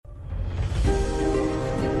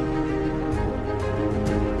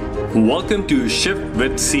Welcome to Shift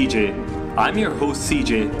with CJ. I'm your host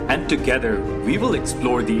CJ, and together we will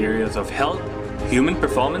explore the areas of health, human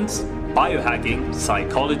performance, biohacking,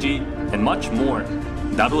 psychology, and much more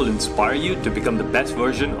that will inspire you to become the best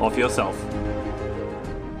version of yourself.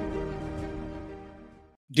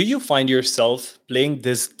 Do you find yourself playing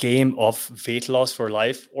this game of weight loss for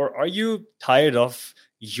life, or are you tired of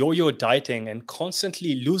yo-yo dieting and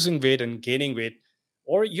constantly losing weight and gaining weight?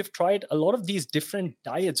 Or you've tried a lot of these different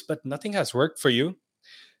diets, but nothing has worked for you?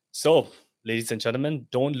 So, ladies and gentlemen,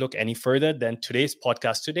 don't look any further than today's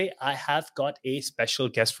podcast. Today, I have got a special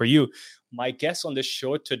guest for you. My guest on the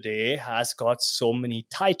show today has got so many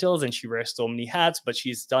titles and she wears so many hats, but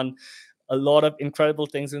she's done a lot of incredible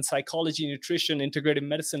things in psychology, nutrition, integrative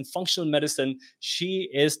medicine, functional medicine. She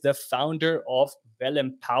is the founder of Well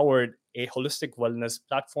Empowered, a holistic wellness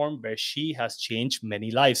platform where she has changed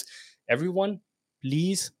many lives. Everyone,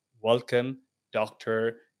 please welcome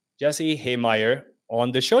Dr. Jessie Hehmeyer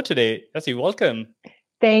on the show today. Jessie, welcome.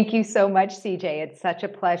 Thank you so much, CJ. It's such a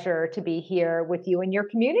pleasure to be here with you and your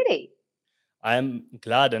community. I'm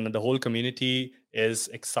glad, and the whole community is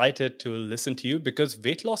excited to listen to you because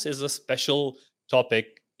weight loss is a special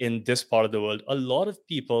topic in this part of the world. A lot of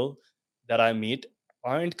people that I meet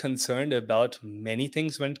aren't concerned about many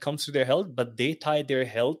things when it comes to their health, but they tie their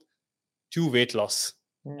health to weight loss.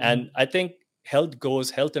 And I think health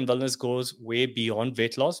and wellness goes way beyond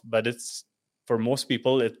weight loss, but it's for most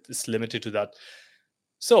people, it's limited to that.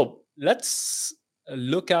 So let's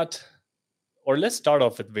start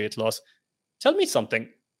off with weight loss. Tell me something.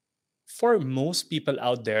 For most people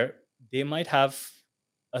out there, they might have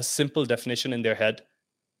a simple definition in their head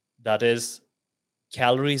that is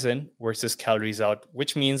calories in versus calories out,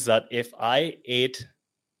 which means that if I ate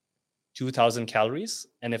 2,000 calories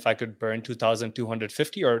and if I could burn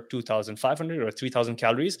 2,250 or 2,500 or 3,000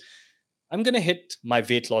 calories, I'm going to hit my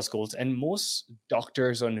weight loss goals. And most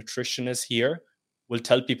doctors or nutritionists here will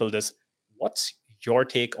tell people this. What's your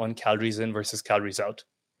take on calories in versus calories out?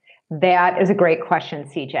 That is a great question,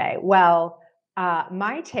 CJ. Well,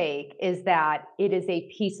 my take is that it is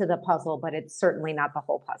a piece of the puzzle, but it's certainly not the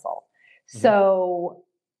whole puzzle. So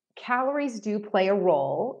calories do play a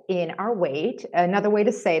role in our weight. Another way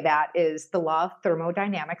to say that is the law of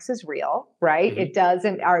thermodynamics is real, right? It does,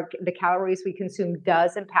 and the calories we consume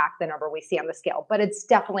does impact the number we see on the scale, but it's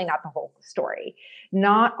definitely not the whole story.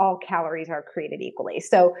 Not all calories are created equally.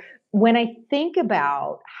 So when I think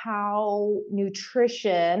about how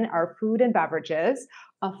nutrition, our food and beverages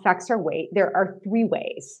affects our weight, there are three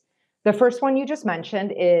ways. The first one you just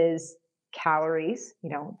mentioned is calories,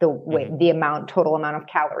 the total amount of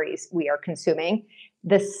calories we are consuming.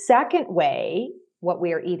 The second way what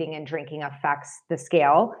we are eating and drinking affects the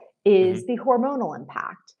scale is the hormonal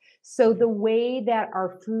impact. So the way that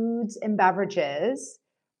our foods and beverages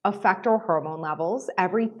affect our hormone levels,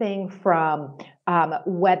 everything from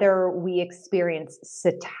whether we experience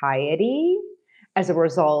satiety as a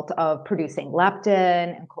result of producing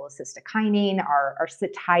leptin and cholecystokinin, our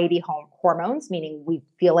satiety hormones, meaning we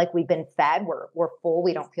feel like we've been fed, we're full,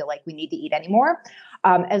 we don't feel like we need to eat anymore,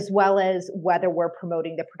 as well as whether we're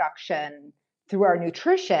promoting the production through our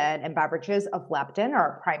nutrition and beverages of leptin,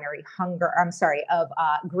 of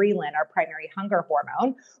ghrelin, our primary hunger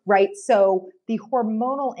hormone, right? So the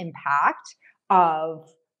hormonal impact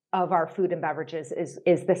of our food and beverages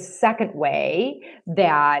is the second way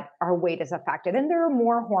that our weight is affected. And there are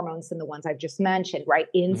more hormones than the ones I've just mentioned, right?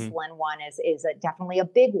 Insulin one is definitely a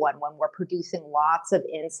big one. When we're producing lots of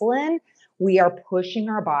insulin, we are pushing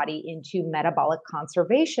our body into metabolic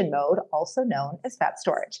conservation mode, also known as fat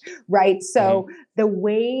storage, right? So the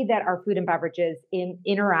way that our food and beverages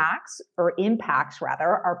impacts our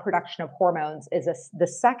production of hormones is the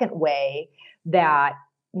second way that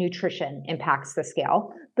nutrition impacts the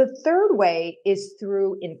scale. The third way is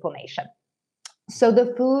through inflammation. So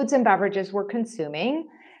the foods and beverages we're consuming,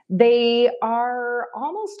 they are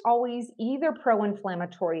almost always either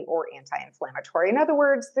pro-inflammatory or anti-inflammatory. In other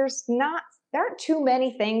words, there aren't too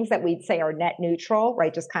many things that we'd say are net neutral,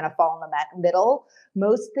 right? Just kind of fall in the middle.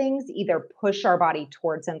 Most things either push our body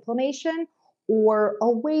towards inflammation or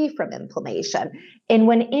away from inflammation. And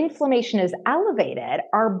when inflammation is elevated,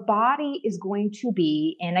 our body is going to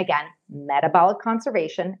be in, again, metabolic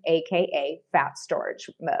conservation, AKA fat storage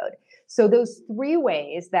mode. So those three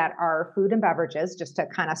ways that our food and beverages, just to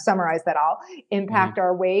kind of summarize that all, impact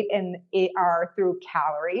our weight, and it are through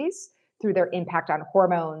calories, through their impact on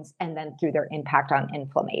hormones, and then through their impact on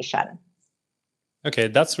inflammation. Okay,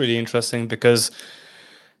 that's really interesting because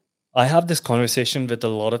I have this conversation with a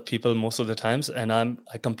lot of people most of the times, and I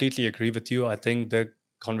completely agree with you. I think the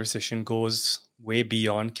conversation goes way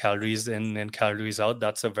beyond calories in and calories out.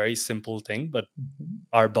 That's a very simple thing, but Mhm.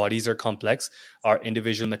 our bodies are complex, our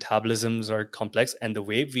individual metabolisms are complex, and the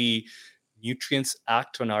way we nutrients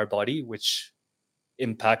act on our body, which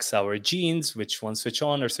impacts our genes, which ones switch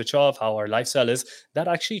on or switch off, how our lifestyle is, that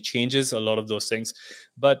actually changes a lot of those things.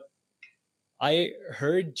 But I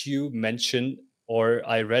heard you mention, or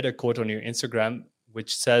I read a quote on your Instagram,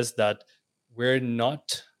 which says that we're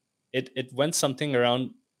not, it went something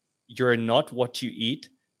around, you're not what you eat,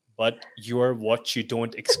 but you're what you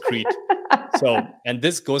don't excrete. So, and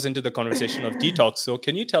this goes into the conversation of detox. So,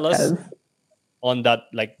 can you tell us Yes. on that,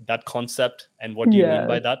 like that concept, and what do you mean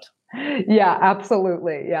by Yes. that? Yeah,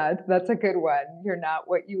 absolutely. Yeah, that's a good one. You're not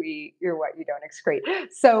what you eat, you're what you don't excrete.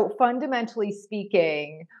 So fundamentally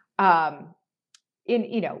speaking, um,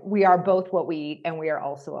 we are both what we eat and we are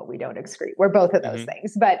also what we don't excrete. We're both of those Hmm.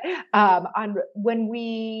 things. But on when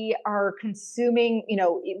we are consuming,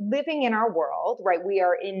 living in our world, right, we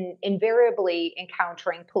are invariably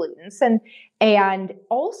encountering pollutants, and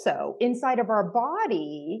also inside of our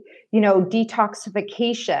body,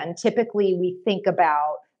 detoxification. Typically, we think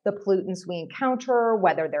about the pollutants we encounter,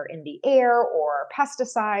 whether they're in the air or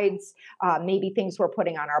pesticides, maybe things we're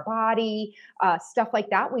putting on our body, stuff like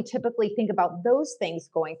that. We typically think about those things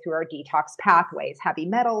going through our detox pathways, heavy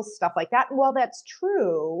metals, stuff like that. And while that's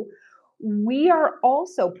true, we are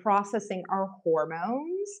also processing our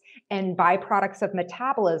hormones and byproducts of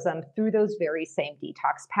metabolism through those very same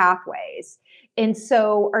detox pathways. And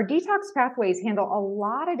so our detox pathways handle a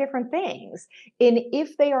lot of different things. And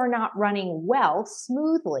if they are not running well,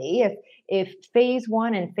 smoothly, if phase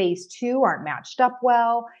one and phase two aren't matched up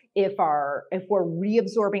well, if we're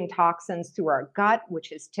reabsorbing toxins through our gut,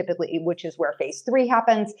 which is where phase three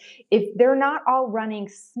happens, if they're not all running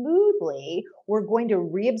smoothly, we're going to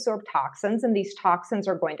reabsorb toxins, and these toxins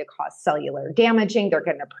are going to cause cellular damaging. They're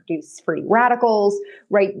going to produce free radicals,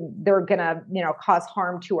 right? They're going to, cause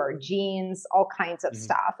harm to our genes, all kinds of Hmm.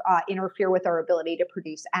 stuff, interfere with our ability to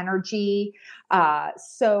produce energy.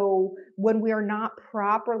 So when we are not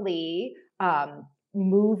properly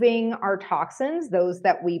moving our toxins, those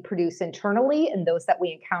that we produce internally and those that we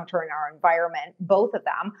encounter in our environment, both of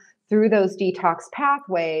them, through those detox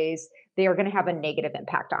pathways, they are going to have a negative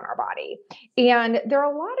impact on our body. And there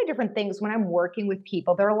are a lot of different things when I'm working with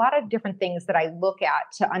people. There are a lot of different things that I look at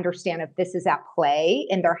to understand if this is at play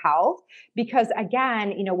in their health. Because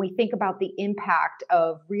again, we think about the impact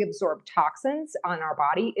of reabsorbed toxins on our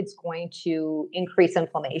body. It's going to increase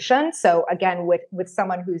inflammation. So again, with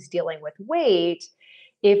someone who's dealing with weight,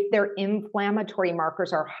 if their inflammatory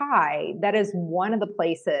markers are high, that is one of the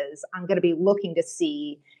places I'm going to be looking to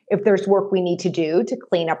see if there's work we need to do to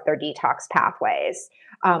clean up their detox pathways,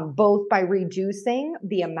 both by reducing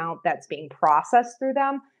the amount that's being processed through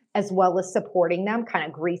them, as well as supporting them, kind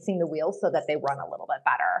of greasing the wheels so that they run a little bit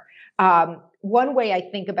better. One way I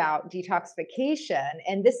think about detoxification,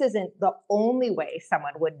 and this isn't the only way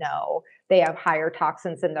someone would know they have higher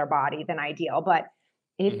toxins in their body than ideal, but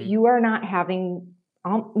if Hmm. you are not having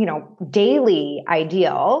daily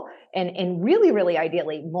ideal and really, really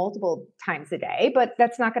ideally multiple times a day, but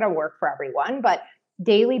that's not going to work for everyone. But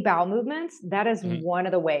daily bowel movements, that is Hmm. one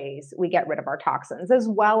of the ways we get rid of our toxins, as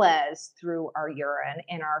well as through our urine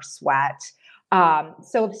and our sweat.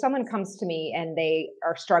 So if someone comes to me and they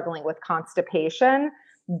are struggling with constipation,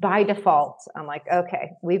 by default, I'm like,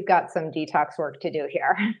 okay, we've got some detox work to do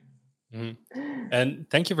here. Hmm. And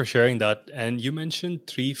thank you for sharing that. And you mentioned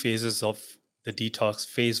three phases of the detox: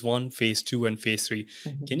 phase one, phase two, and phase three.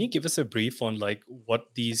 Can you Mhm. give us a brief on like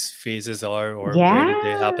what these phases are or where do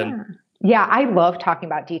they happen? Yeah. Yeah, I love talking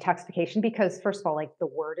about detoxification because first of all, like the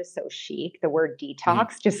word is so chic. The word Hmm.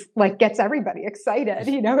 detox just like gets everybody excited.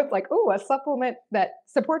 It's like, oh, a supplement that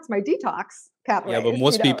supports my detox Yeah, but pathways.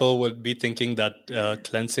 most people would be thinking that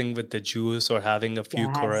cleansing with the juice or having a few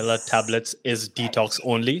chlorella Yes. tablets is detox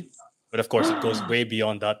only. But of course, it goes way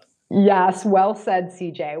beyond that. Yes, well said,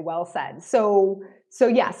 CJ. Well said. So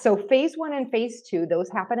phase one and phase two, those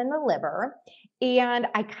happen in the liver. And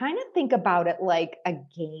I kind of think about it like a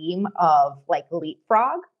game of like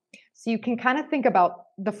leapfrog. So you can kind of think about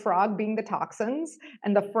the frog being the toxins,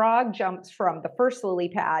 and the frog jumps from the first lily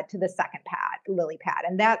pad to the second lily pad.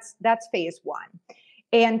 And that's phase one.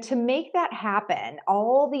 And to make that happen,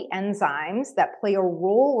 all the enzymes that play a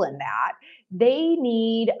role in that, they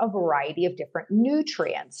need a variety of different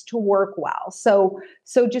nutrients to work well. So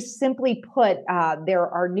just simply put, there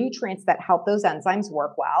are nutrients that help those enzymes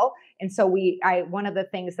work well. And so one of the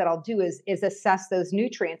things that I'll do is assess those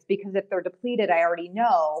nutrients, because if they're depleted, I already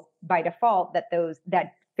know by default that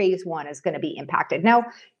phase one is going to be impacted. Now,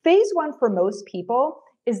 phase one for most people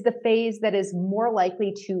is the phase that is more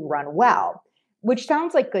likely to run well. which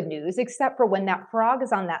sounds like good news, except for when that frog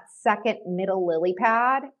is on that second middle lily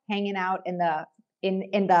pad, hanging out in the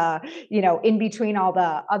in between all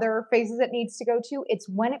the other phases it needs to go to, it's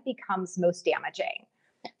when it becomes most damaging.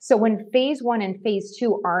 So when phase 1 and phase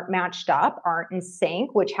 2 aren't matched up, aren't in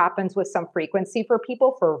sync, which happens with some frequency for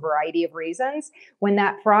people for a variety of reasons, when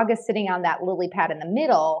that frog is sitting on that lily pad in the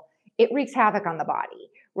middle, it wreaks havoc on the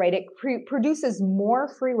body, right? It produces more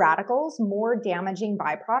free radicals, more damaging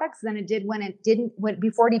byproducts than it did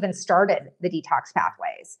before it even started the detox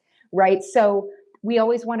pathways, right? So we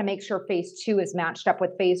always want to make sure phase 2 is matched up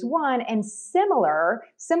with phase 1. And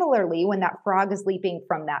similarly, when that frog is leaping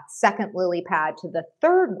from that second lily pad to the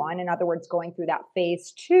third one, in other words, going through that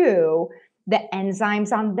phase 2, the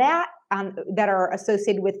enzymes on that that are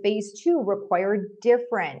associated with phase 2 require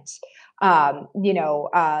different,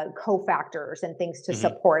 cofactors and things to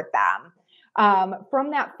support them.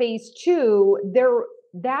 From that phase 2,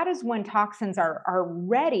 that is when toxins are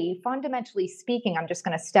ready. Fundamentally speaking, I'm just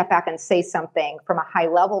going to step back and say something from a high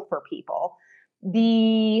level for people.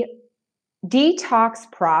 The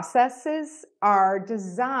detox processes are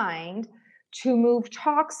designed to move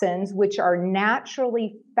toxins, which are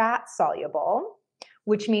naturally fat soluble,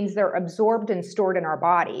 which means they're absorbed and stored in our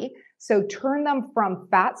body. So turn them from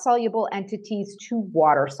fat soluble entities to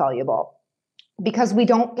water soluble, because we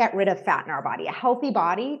don't get rid of fat in our body. A healthy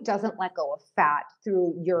body doesn't let go of fat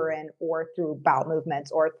through urine or through bowel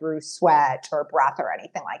movements or through sweat or breath or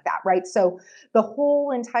anything like that, right? So the whole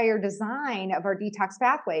entire design of our detox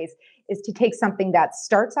pathways is to take something that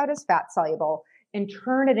starts out as fat soluble and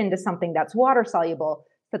turn it into something that's water soluble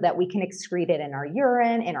so that we can excrete it in our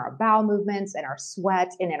urine, in our bowel movements, in our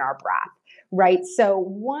sweat, and in our breath. Right. So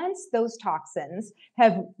once those toxins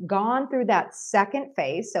have gone through that second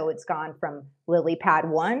phase, so it's gone from lily pad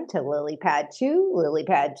 1 to lily pad 2, lily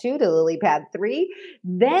pad 2 to lily pad 3,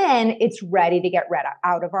 then it's ready to get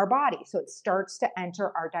out of our body. So it starts to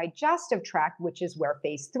enter our digestive tract, which is where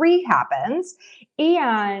phase 3 happens.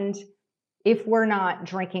 And if we're not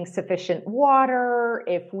drinking sufficient water,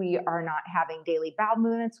 if we are not having daily bowel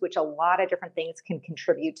movements, which a lot of different things can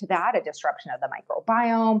contribute to that, a disruption of the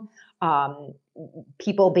microbiome,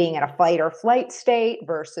 people being in a fight or flight state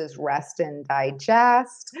versus rest and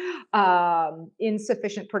digest,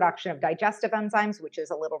 insufficient production of digestive enzymes, which is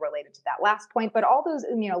a little related to that last point, but all those,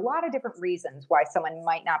 a lot of different reasons why someone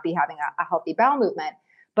might not be having a healthy bowel movement.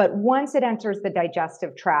 But once it enters the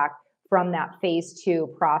digestive tract, from that phase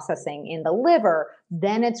 2 processing in the liver,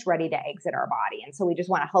 then it's ready to exit our body. And so we just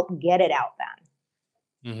want to help get it out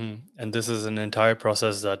then. And this is an entire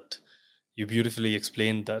process that you beautifully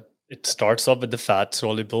explained, that it starts off with the fat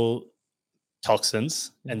soluble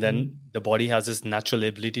toxins, and then the body has this natural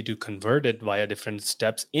ability to convert it via different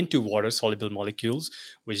steps into water soluble molecules,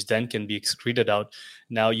 which then can be excreted out.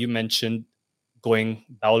 Now, you mentioned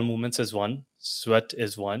bowel movements is one, sweat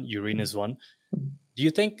is one, urine is one. Do you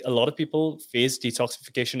think a lot of people face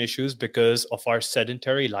detoxification issues because of our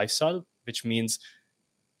sedentary lifestyle, which means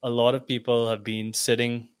a lot of people have been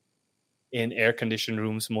sitting in air-conditioned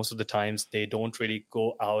rooms most of the times? They don't really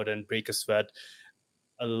go out and break a sweat.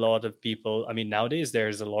 A lot of people, nowadays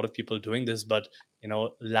there's a lot of people doing this, but,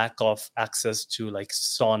 lack of access to like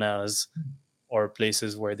saunas or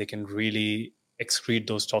places where they can really excrete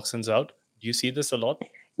those toxins out. Do you see this a lot?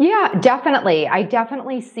 Yeah, definitely. I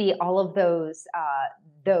definitely see all of those,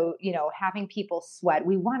 having people sweat.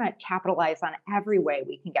 We want to capitalize on every way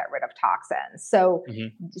we can get rid of toxins. So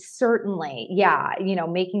certainly,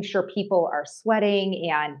 making sure people are sweating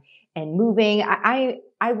and moving. I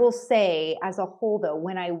will say, as a whole, though,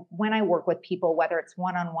 when I work with people, whether it's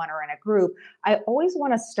one-on-one or in a group, I always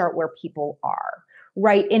want to start where people are.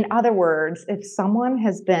 Right. In other words, if someone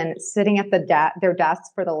has been sitting at their desks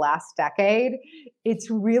for the last decade, it's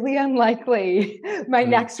really unlikely my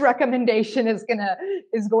next recommendation is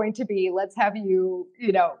going to be, let's have you,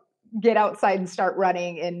 get outside and start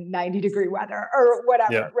running in 90-degree weather or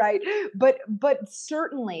whatever. Right. But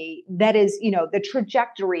certainly that is, the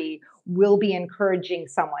trajectory will be encouraging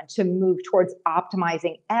someone to move towards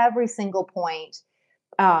optimizing every single point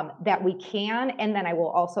that we can. And then I will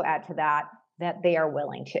also add to that they are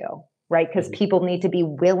willing to, right? Because people need to be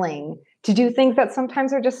willing to do things that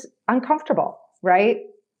sometimes are just uncomfortable, right?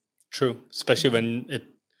 True, especially when it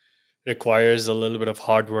requires a little bit of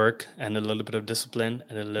hard work and a little bit of discipline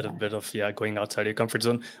and a little bit of going outside your comfort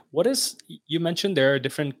zone. You mentioned there are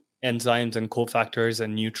different enzymes and cofactors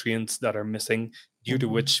and nutrients that are missing due to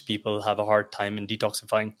which people have a hard time in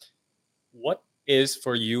detoxifying. What is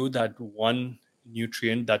for you that one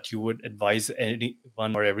nutrient that you would advise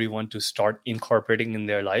anyone or everyone to start incorporating in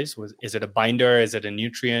their lives? Is it a binder? Is it a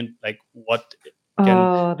nutrient? Like what? Can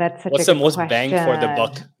Oh, that's such a What's the good most bang for the question.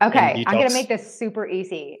 buck in Okay, I'm going to detox? make this super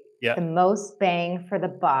easy. Yeah. The most bang for the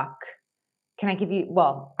buck. Can I give you,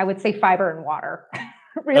 well, I would say fiber and water.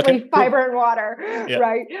 Okay, Really, cool. fiber and water, Yeah.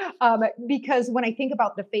 right? Because when I think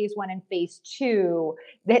about the phase 1 and phase 2,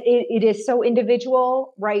 that it is so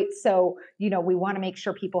individual, right? So, we want to make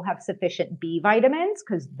sure people have sufficient B vitamins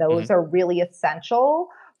because those Mhm. are really essential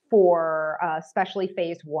for especially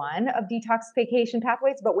phase 1 of detoxification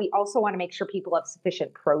pathways. But we also want to make sure people have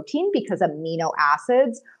sufficient protein because amino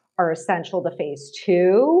acids are essential to phase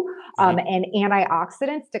 2, Mhm. and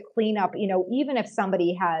antioxidants to clean up, even if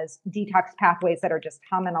somebody has detox pathways that are just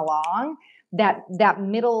humming along, that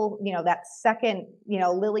middle, that second,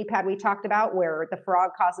 lily pad we talked about where the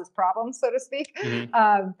frog causes problems, so to speak.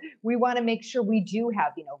 Mhm. We want to make sure we do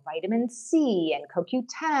have, vitamin C and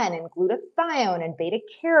CoQ10 and glutathione and beta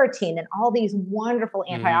carotene and all these wonderful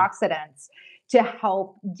Mhm. antioxidants to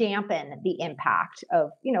help dampen the impact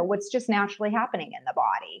of, what's just naturally happening in the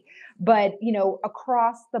body. But,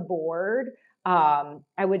 across the board,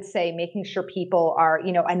 I would say making sure people are,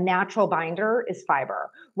 a natural binder is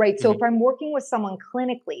fiber, right? So if Mhm. I'm working with someone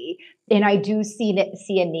clinically and I do see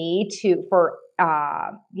a need for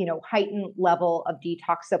heightened level of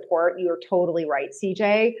detox support, you're totally right,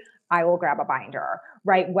 CJ. I will grab a binder,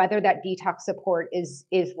 right? Whether that detox support is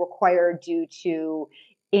required due to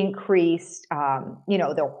increased,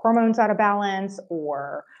 their hormones out of balance,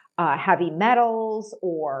 or heavy metals,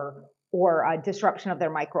 or a disruption of their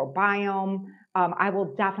microbiome. I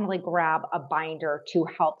will definitely grab a binder to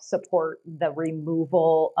help support the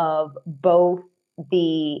removal of both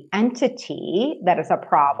the entity that is a Mhm.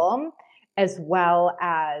 problem, as well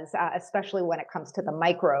as, especially when it comes to the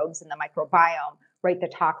microbes and the microbiome, right, the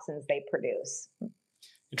toxins they produce.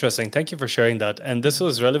 Interesting. Thank you for sharing that. And this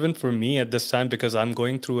was relevant for me at this time because I'm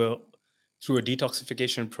going through a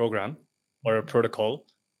detoxification program or a protocol,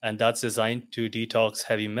 and that's designed to detox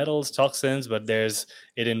heavy metals, toxins. But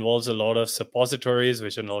it involves a lot of suppositories,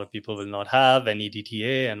 which a lot of people will not have, and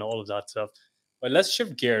EDTA and all of that stuff. But let's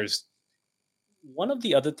shift gears. One of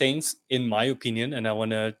the other things, in my opinion, and I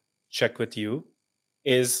want to check with you,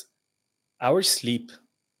 is our sleep.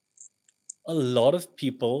 A lot of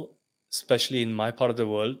people, especially in my part of the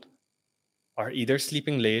world, are either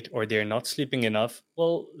sleeping late or they're not sleeping enough.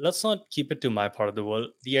 Well, let's not keep it to my part of the world.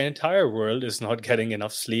 The entire world is not getting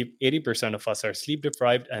enough sleep. 80% of us are sleep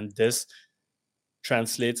deprived, and this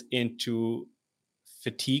translates into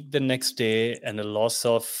fatigue the next day and a loss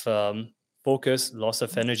of focus, loss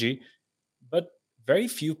of energy. But very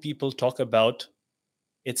few people talk about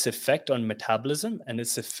its effect on metabolism and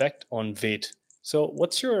its effect on weight. So,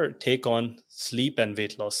 what's your take on sleep and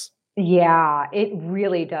weight loss? Yeah, it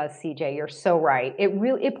really does, CJ. You're so right.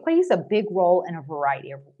 It plays a big role in a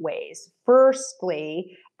variety of ways.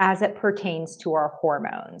 Firstly, as it pertains to our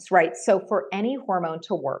hormones, right? So for any hormone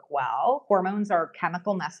to work well, hormones are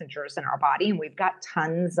chemical messengers in our body, and we've got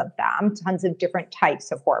tons of them, tons of different types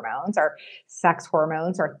of hormones. Our sex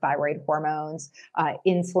hormones, our thyroid hormones,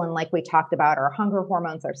 insulin, like we talked about, our hunger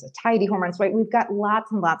hormones, our satiety hormones, right? We've got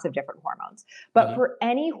lots and lots of different hormones. But Mhm. for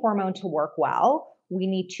any hormone to work well, we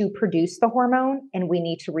need to produce the hormone and we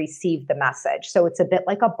need to receive the message. So it's a bit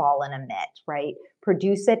like a ball and a mitt, right?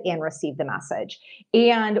 Produce it and receive the message.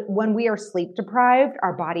 And when we are sleep deprived,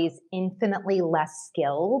 our body is infinitely less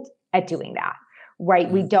skilled at doing that, right?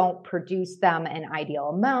 We Mhm. don't produce them in ideal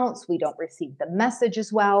amounts. We don't receive the message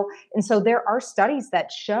as well. And so there are studies that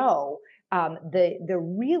show the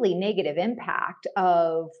really negative impact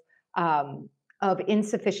um, of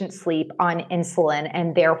insufficient sleep on insulin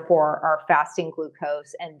and therefore our fasting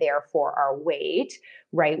glucose and therefore our weight,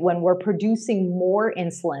 right? When we're producing more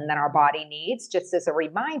insulin than our body needs, just as a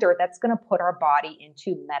reminder, that's going to put our body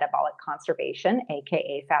into metabolic conservation,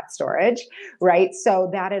 AKA fat storage, right? So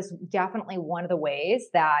that is definitely one of the ways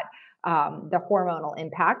that the hormonal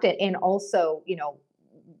impact it, and also,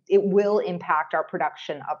 it will impact our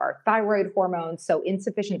production of our thyroid hormones. So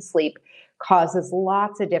insufficient sleep causes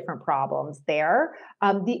lots of different problems there.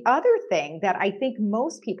 The other thing that I think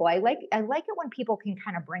most people, I like it when people can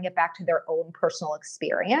kind of bring it back to their own personal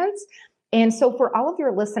experience. And so for all of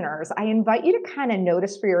your listeners, I invite you to kind of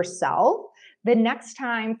notice for yourself the next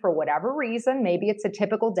time, for whatever reason, maybe it's a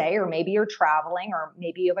typical day, or maybe you're traveling, or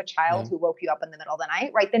maybe you have a child Mhm. who woke you up in the middle of the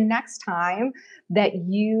night, right? The next time that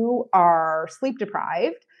you are sleep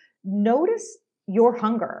deprived, notice your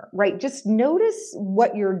hunger, right? Just notice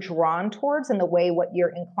what you're drawn towards and the way what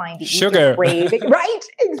you're inclined to eat, your Sugar. craving, right?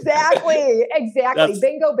 Exactly. that's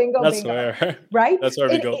Bingo, bingo, that's bingo. where Right? that's where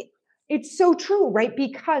we And go. It's so true, right?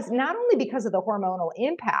 Because not only because of the hormonal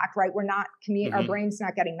impact, right? We're not our brain's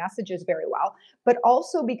not getting messages very well, but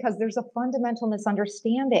also because there's a fundamental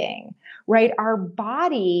misunderstanding, right? Our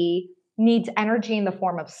body needs energy in the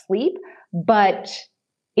form of sleep, but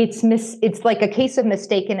it's like a case of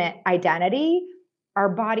mistaken identity. Our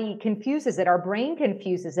body confuses it, our brain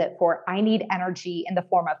confuses it for I need energy in the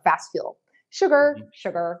form of fast fuel. Sugar,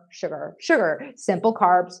 sugar, sugar, sugar, simple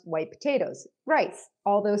carbs, white potatoes, rice,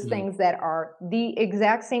 all those things that are the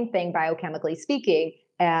exact same thing, biochemically speaking,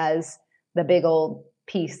 as the big old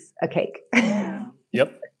piece of cake.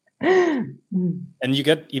 Yep. And you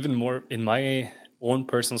get even more in my own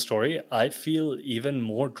personal story. I feel even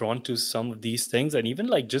more drawn to some of these things, and even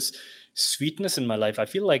like just sweetness in my life. I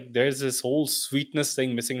feel like there's this whole sweetness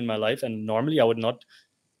thing missing in my life. And normally I would not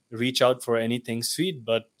reach out for anything sweet,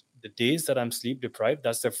 but the days that I'm sleep deprived,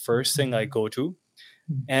 that's the first thing I go to.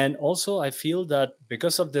 And also I feel that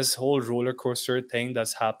because of this whole roller coaster thing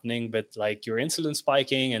that's happening with like your insulin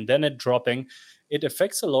spiking and then it dropping, it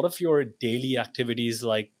affects a lot of your daily activities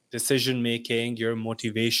like decision making, your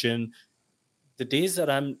motivation. The days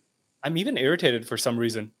that I'm even irritated for some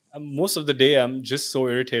reason. Most of the day I'm just so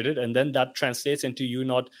irritated, and then that translates into you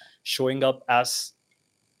not showing up as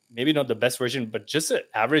maybe not the best version, but just an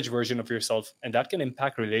average version of yourself. And that can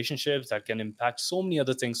impact relationships, that can impact so many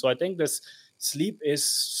other things. So I think this sleep is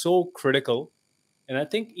so critical. And I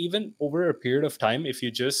think even over a period of time, if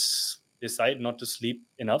you just decide not to sleep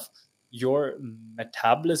enough, your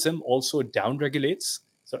metabolism also downregulates.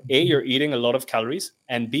 So A, you're eating a lot of calories,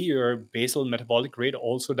 and B, your basal metabolic rate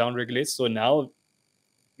also downregulates. So now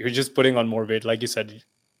you're just putting on more weight, like you said,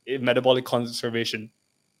 metabolic conservation.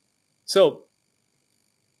 So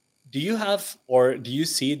do you have, or do you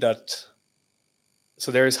see that? So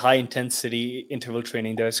there is high intensity interval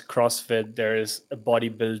training, there's CrossFit, there's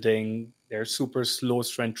bodybuilding, there's super slow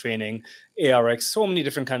strength training, ARX, so many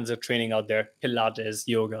different kinds of training out there, Pilates,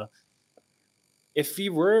 yoga. If we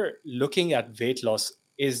were looking at weight loss,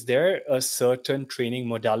 is there a certain training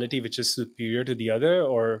modality which is superior to the other,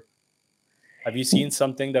 or have you seen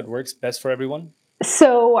something that works best for everyone?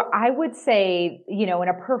 So I would say, in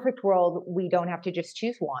a perfect world, we don't have to just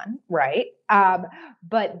choose one, right?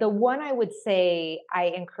 But the one I would say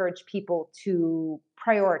I encourage people to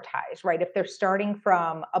prioritize, right? If they're starting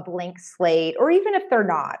from a blank slate, or even if they're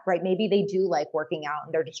not, right? Maybe they do like working out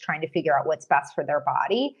and they're just trying to figure out what's best for their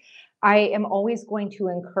body. I am always going to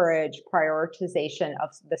encourage prioritization of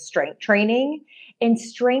the strength training and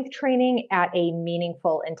strength training at a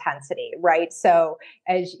meaningful intensity, right? So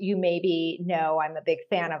as you maybe know, I'm a big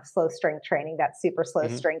fan of slow strength training, that super slow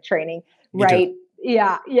strength training, Me right? too.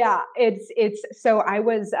 Yeah. It's so I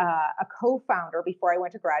was a co-founder before I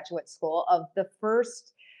went to graduate school of the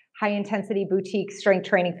first high intensity boutique strength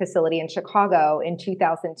training facility in Chicago in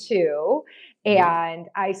 2002. And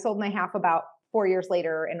I sold my half about 4 years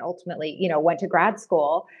later and ultimately, went to grad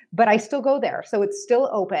school, but I still go there. So it's still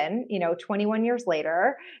open, 21 years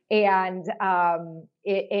later. And I'm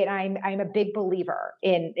a big believer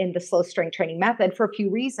in the slow strength training method for a few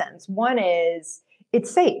reasons. One is it's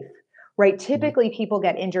safe, right? Typically people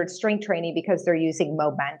get injured strength training because they're using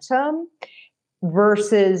momentum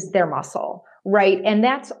versus their muscle, right? And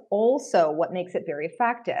that's also what makes it very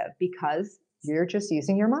effective because you're just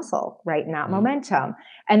using your muscle, right? Not momentum.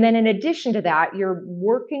 And then in addition to that, you're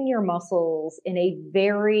working your muscles in a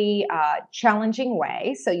very challenging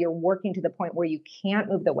way. So you're working to the point where you can't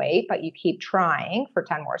move the weight, but you keep trying for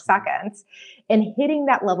 10 more seconds and hitting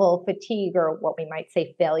that level of fatigue, or what we might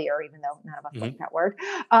say failure, even though none of us like that word,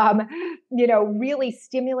 really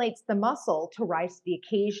stimulates the muscle to rise to the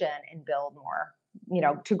occasion and build more,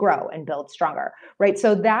 to grow and build stronger, right?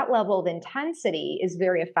 So that level of intensity is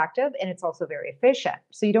very effective and it's also very efficient.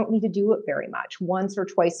 So you don't need to do it very much. Once or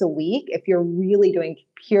twice a week, if you're really doing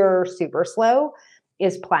pure super slow,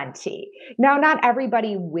 is plenty. Now, not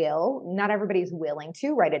everybody's willing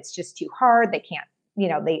to, right? It's just too hard. They can't,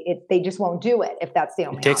 they just won't do it if that's the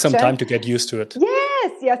only It takes option. some time to get used to it.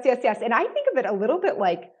 Yes. And I think of it a little bit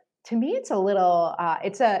like, to me, it's a little,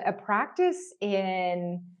 it's a practice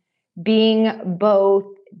in being both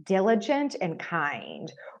diligent and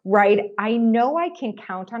kind, right? I know I can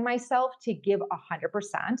count on myself to give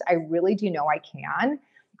 100%. I really do know I can.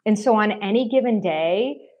 And so on any given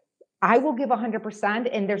day, I will give 100%.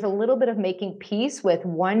 And there's a little bit of making peace with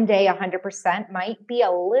one day, 100% might be a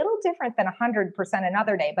little different than 100%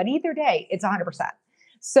 another day, but either day it's 100%.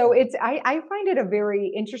 So I find it a very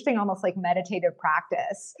interesting, almost like meditative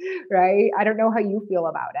practice, right? I don't know how you feel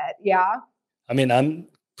about it. Yeah. I mean, I'm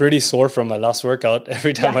pretty sore from my last workout.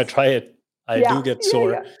 Every time I try it, I do get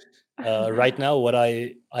sore. Right now, what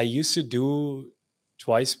I used to do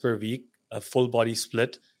twice per week, a full body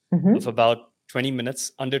split of about 20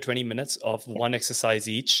 minutes, under 20 minutes of one exercise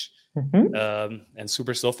each. And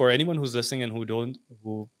super slow. For anyone who's listening and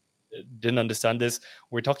who didn't understand this,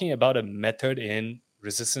 we're talking about a method in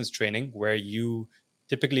resistance training where you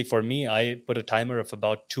typically, for me, I put a timer of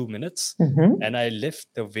about 2 minutes and I lift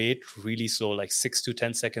the weight really slow, like 6 to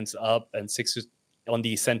 10 seconds up and on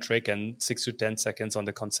the eccentric and 6 to 10 seconds on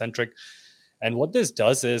the concentric. And what this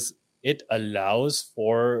does is it allows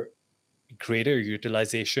for greater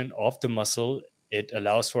utilization of the muscle. It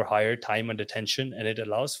allows for higher time under tension, and it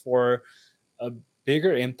allows for a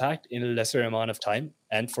bigger impact in a lesser amount of time.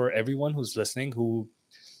 And for everyone who's listening, who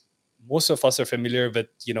most of us are familiar with,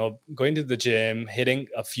 going to the gym, hitting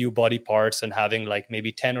a few body parts and having like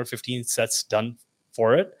maybe 10 or 15 sets done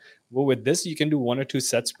for it. Well, with this, you can do 1 or 2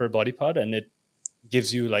 sets per body part and it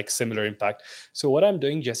gives you like similar impact. So what I'm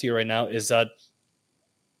doing, Jessie, right now is that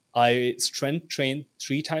I strength train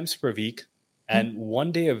 3 times per week, and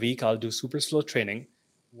 1 day a week I'll do super slow training.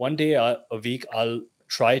 1 day a week I'll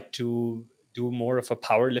try to do more of a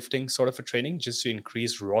powerlifting sort of a training just to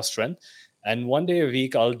increase raw strength. And 1 day a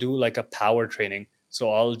week I'll do like a power training.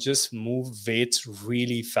 So I'll just move weights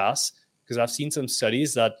really fast, because I've seen some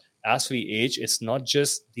studies that as we age, it's not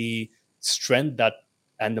just the strength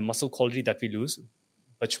and the muscle quality that we lose,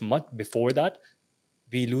 but much before that,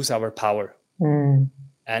 we lose our power.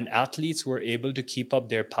 And athletes were able to keep up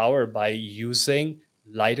their power by using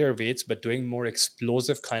lighter weights, but doing more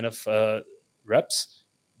explosive kind of reps.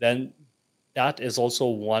 Then that is also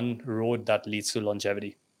one road that leads to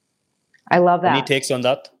longevity. I love that. Any takes on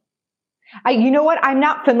that? You know what? I'm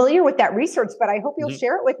not familiar with that research, but I hope you'll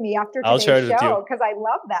share it with me after today's show, because I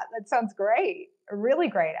love that. That sounds great. Really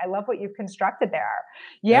great. I love what you've constructed there.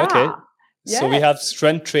 Yeah. Okay. Yes. So we have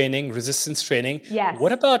strength training, resistance training. Yes.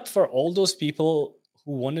 What about for all those people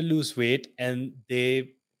who want to lose weight and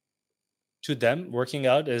to them, working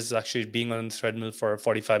out is actually being on the treadmill for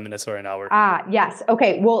 45 minutes or an hour? Yes.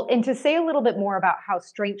 Okay. Well, and to say a little bit more about how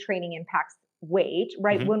strength training impacts weight,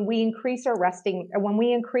 right? When we increase our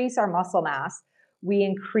muscle mass, we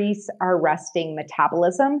increase our resting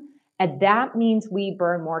metabolism, and that means we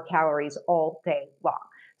burn more calories all day long.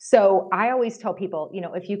 So I always tell people,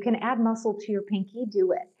 if you can add muscle to your pinky,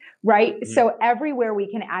 do it, right? So everywhere we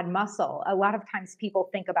can add muscle, a lot of times people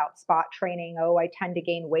think about spot training. Oh, I tend to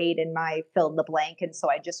gain weight in my fill in the blank, and so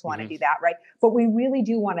I just want to do that, right? But we really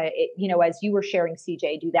do want to, as you were sharing,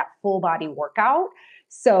 CJ, do that full body workout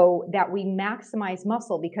so that we maximize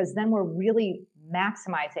muscle, because then we're really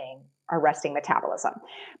maximizing our resting metabolism.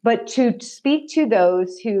 But to speak to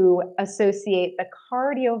those who associate the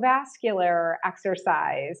cardiovascular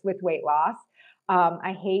exercise with weight loss,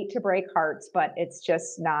 I hate to break hearts, but it's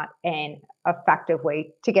just not an effective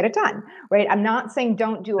way to get it done, right? I'm not saying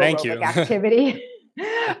don't do aerobic activity.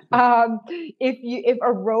 If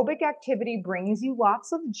aerobic activity brings you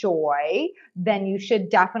lots of joy, then you should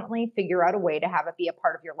definitely figure out a way to have it be a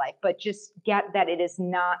part of your life, but just get that it is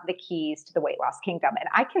not the keys to the weight loss kingdom. And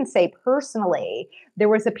I can say personally, there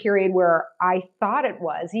was a period where I thought it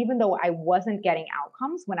was, even though I wasn't getting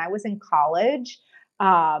outcomes. When I was in college,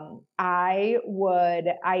 I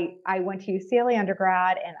went to UCLA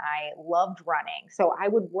undergrad and I loved running. So I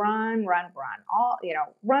would run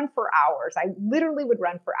for hours. I literally would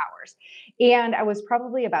run for hours. And I was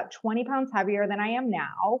probably about 20 pounds heavier than I am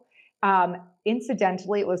now.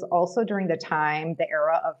 Incidentally, it was also during the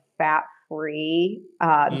era of fat-free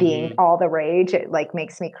being all the rage. It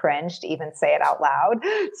makes me cringe to even say it out loud.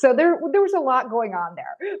 So there was a lot going on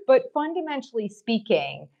there. But fundamentally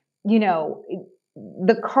speaking,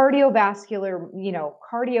 the cardiovascular,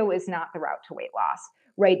 cardio is not the route to weight loss,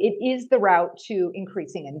 right? It is the route to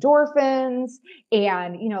increasing endorphins.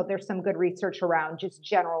 And, there's some good research around just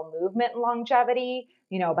general movement and longevity,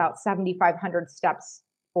 about 7,500 steps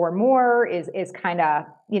or more is kind of,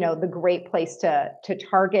 the great place to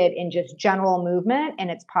target in just general movement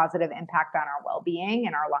and its positive impact on our well-being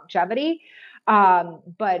and our longevity.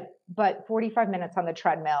 But 45 minutes on the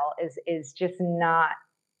treadmill is just not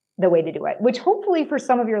the way to do it, which hopefully for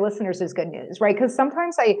some of your listeners is good news, right? Because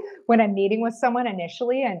sometimes when I'm meeting with someone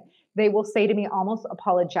initially and they will say to me almost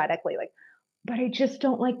apologetically, but I just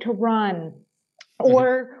don't like to run,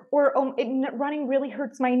 or running really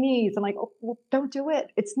hurts my knees. I'm like, oh, well, don't do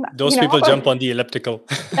it. It's not. Those people jump on the elliptical.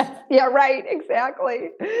 Yeah, right,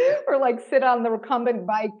 exactly. Or sit on the recumbent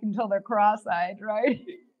bike until they're cross-eyed, right?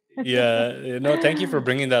 Yeah, thank you for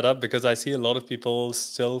bringing that up, because I see a lot of people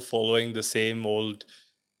still following the same old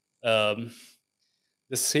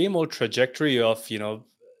trajectory of,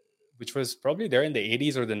 which was probably there in the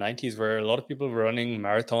 80s or the 90s, where a lot of people were running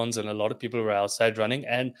marathons and a lot of people were outside running.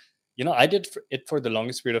 And I did it for the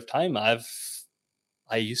longest period of time.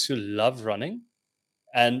 I used to love running,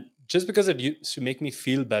 and just because it used to make me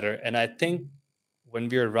feel better. And I think when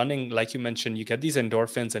we are running, like you mentioned, you get these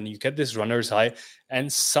endorphins and you get this runner's high,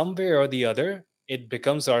 and somewhere or the other, it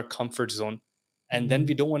becomes our comfort zone. And then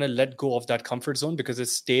we don't want to let go of that comfort zone because it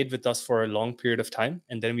stayed with us for a long period of time.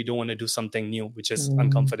 And then we don't want to do something new, which is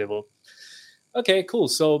uncomfortable. Okay, cool.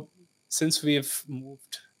 So since we've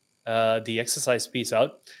moved the exercise piece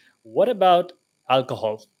out, what about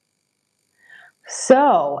alcohol?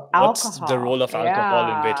 So What's the role alcohol, of alcohol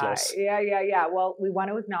in weight loss? yeah. Well, we want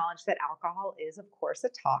to acknowledge that alcohol is, of course, a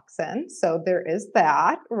toxin. So there is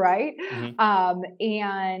that, right? Mhm.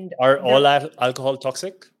 And Are all there, alcohol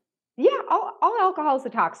toxic? yeah, all alcohol is a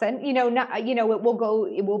toxin.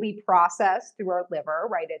 It will be processed through our liver,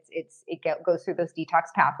 right? Goes through those detox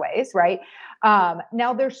pathways, right?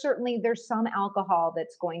 Now there's some alcohol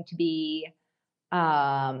that's going to be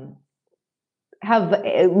um, have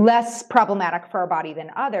less problematic for our body than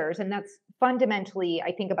others. And that's fundamentally,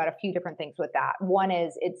 I think about a few different things with that. One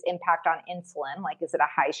is its impact on insulin, like is it a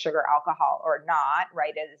high sugar alcohol or not,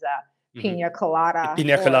 right? It is a Mhm. pina colada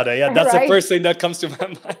Pina or, colada. Yeah, that's the right? first thing that comes to my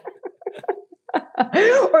mind.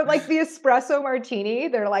 Or like the espresso martini,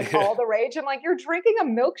 they're like Yeah, all the rage. I'm like, you're drinking a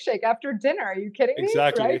milkshake after dinner. Are you kidding me?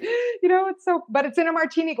 Right? exactly. But it's in a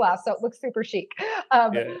martini glass, so it looks super chic.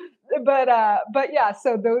 Um, Yeah. but yeah,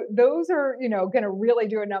 so those are, going to really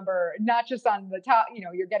do a number, not just on the top,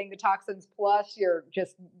 you're getting the toxins plus you're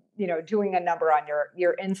just, doing a number on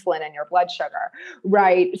your insulin and your blood sugar.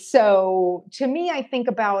 Right. So to me, I think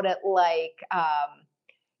about it like,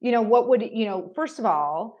 what would, first of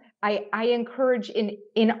all, I encourage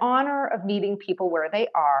in honor of meeting people where they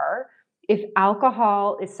are, if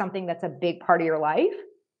alcohol is something that's a big part of your life,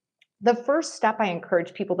 the first step I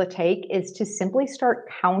encourage people to take is to simply start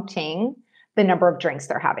counting the number of drinks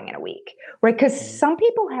they're having in a week, right? Because Mhm. some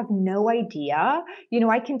people have no idea.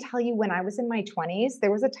 I can tell you when I was in my 20s,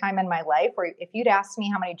 there was a time in my life where if you'd asked me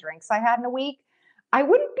how many drinks I had in a week, I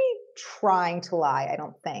wouldn't be trying to lie, I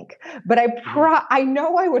don't think, but Mhm. I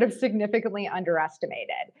know I would have significantly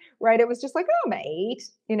underestimated, right? It was just like, oh, I'm 8,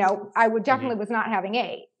 I would Mhm. definitely was not having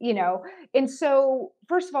 8, and so,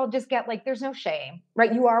 first of all, just get like, there's no shame,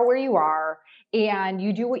 right? You are where you are, and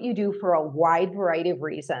you do what you do for a wide variety of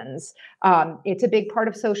reasons. It's a big part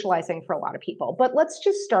of socializing for a lot of people. But let's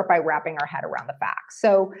just start by wrapping our head around the facts.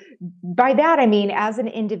 So, by that, I mean, as an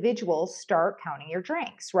individual, start counting your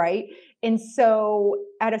drinks, right? And so,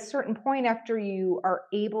 at a certain point, after you are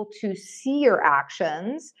able to see your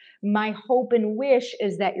actions, my hope and wish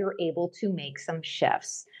is that you're able to make some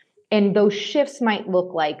shifts. And those shifts might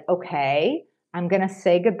look like, okay, I'm going to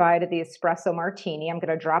say goodbye to the espresso martini. I'm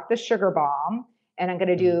going to drop the sugar bomb and I'm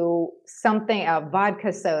going to Mhm. do something, a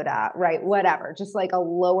vodka soda, right? Whatever, just like a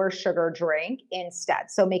lower sugar drink instead.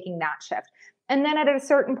 So making that shift. And then at a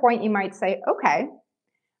certain point, you might say, okay,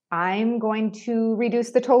 I'm going to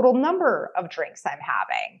reduce the total number of drinks I'm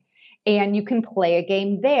having. And you can play a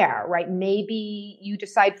game there, right? Maybe you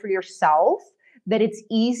decide for yourself that it's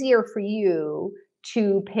easier for you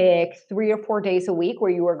to pick 3 or 4 days a week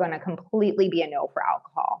where you are going to completely be a no for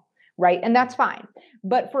alcohol, right? And that's fine.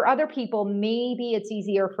 But for other people, maybe it's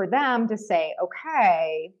easier for them to say,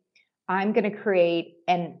 okay, I'm going to create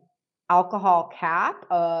an alcohol cap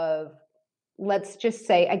of, let's just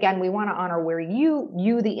say, again, we want to honor where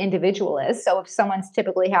you the individual is. So if someone's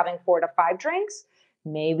typically having 4 to 5 drinks,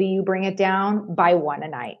 maybe you bring it down by 1 a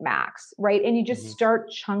night max, right? And you just Mhm.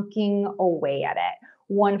 start chunking away at it,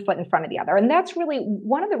 one foot in front of the other. And that's really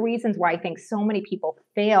one of the reasons why I think so many people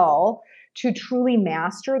fail to truly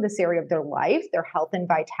master this area of their life, their health and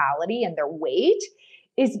vitality and their weight,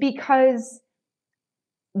 is because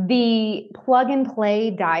the plug and play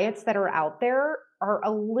diets that are out there are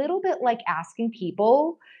a little bit like asking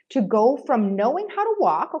people to go from knowing how to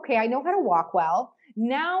walk. Okay, I know how to walk well.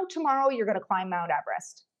 Now, tomorrow, you're going to climb Mount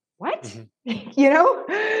Everest. What? Mhm. you know?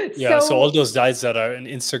 Yeah, so all So, those diets that are on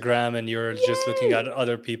Instagram and you're just looking yay. at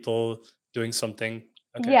other people doing something.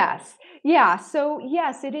 Okay. Yes. Yeah. So,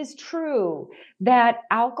 yes, it is true that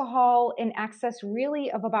alcohol in excess,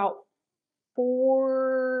 really, of about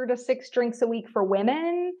 4 to 6 drinks a week for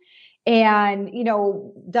women and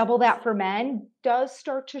double that for men does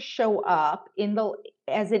start to show up in the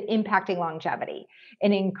as it impacting longevity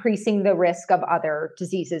and increasing the risk of other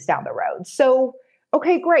diseases down the road. So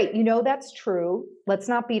okay, great, that's true. Let's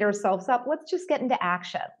not beat ourselves up. Let's just get into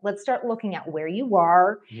action. Let's start looking at where you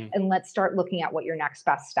are Mhm. and let's start looking at what your next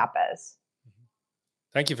best step is.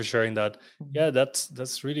 Thank you for sharing that. Yeah,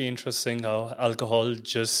 that's really interesting how alcohol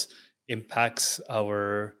just impacts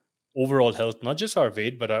our overall health, not just our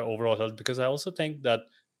weight, but our overall health. Because I also think that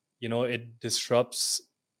it disrupts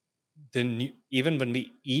even when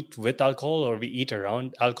we eat with alcohol or we eat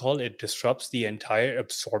around alcohol, it disrupts the entire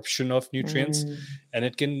absorption of nutrients, Mm. and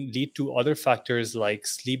it can lead to other factors like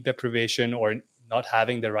sleep deprivation or not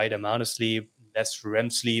having the right amount of sleep, less REM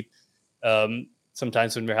sleep.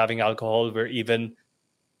 Sometimes when we're having alcohol, we're even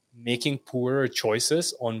making poorer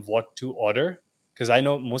choices on what to order. Because I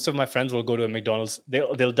know most of my friends will go to a McDonald's.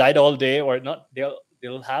 They'll diet all day, or not.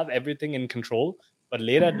 They'll have everything in control, but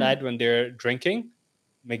late at night when they're drinking,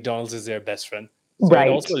 McDonald's is their best friend. So it Right.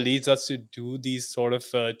 also leads us to do these sort of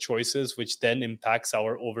choices, which then impacts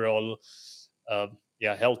our overall,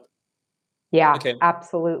 health. Yeah, Okay.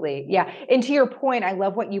 absolutely. Yeah. And to your point, I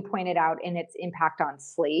love what you pointed out in its impact on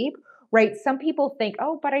sleep, right? Some people think,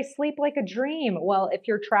 oh, but I sleep like a dream. Well, if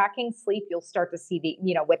you're tracking sleep, you'll start to see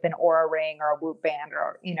with an Aura ring or a Whoop band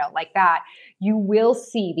or, like that, you will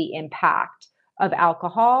see the impact of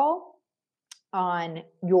alcohol on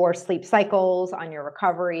your sleep cycles, on your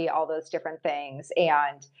recovery, all those different things.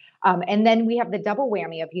 And then we have the double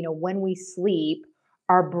whammy of, when we sleep,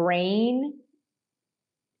 our brain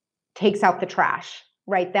takes out the trash,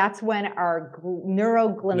 right? That's when our Lymphatic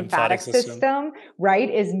neuroglymphatic system. system, right,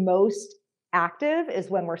 is most active, is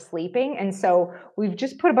when we're sleeping. And so we've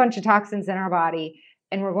just put a bunch of toxins in our body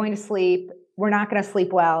and we're going to sleep. We're not going to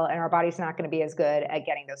sleep well, and our body's not going to be as good at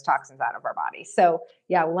getting those toxins out of our body. So,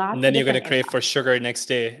 yeah, And lots of then you're going to different crave for impacts. sugar next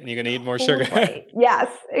day, and you're going to eat more sugar. Totally. Yes,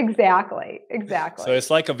 exactly. So Exactly. it's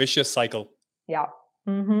like a vicious cycle. Yeah.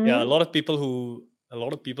 Yeah, Mm-hmm. a lot of people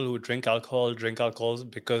who drink alcohol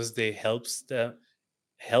because they helps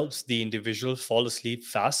the individual fall asleep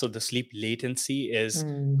fast, so the sleep latency is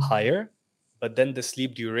Mm. higher, but then the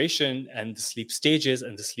sleep duration and the sleep stages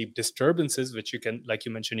and the sleep disturbances, which you can, like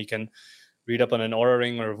you mentioned, you can read up on an Aura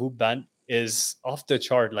ring or a Whoop band, is off the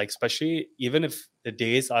chart. Like, especially even if the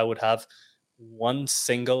days I would have one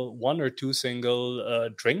or two single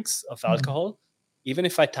drinks of Mm. alcohol, even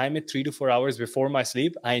if I time it 3 to 4 hours before my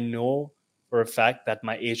sleep, I know for a fact that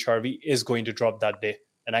my HRV is going to drop that day,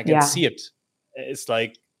 and I can Yeah. see it. It's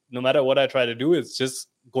like no matter what I try to do, it's just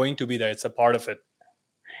going to be there. It's a part of it.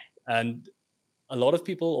 And a lot of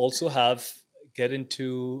people also get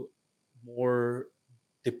into more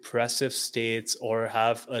depressive states or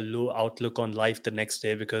have a low outlook on life the next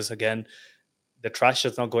day, because again, the trash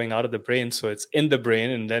is not going out of the brain, so it's in the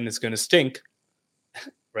brain and then it's going to stink,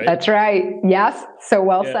 right? That's right. Yes. So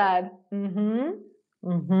well Yeah. said. Mm-hmm.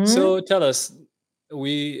 Mm-hmm. So tell us,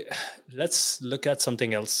 we let's look at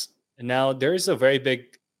something else. Now, there is a very big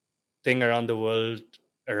thing around the world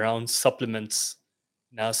around supplements.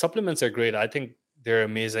 Now, supplements are great. I think they're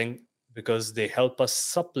amazing because they help us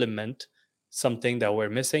supplement something that we're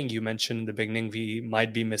missing. You mentioned in the beginning we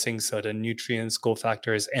might be missing certain nutrients,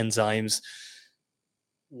 cofactors, enzymes.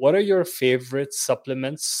 What are your favorite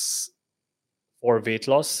supplements for weight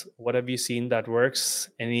loss? What have you seen that works?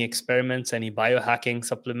 Any experiments, any biohacking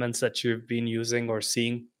supplements that you've been using or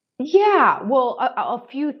seeing? Yeah, well, a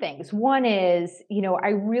few things. One is, I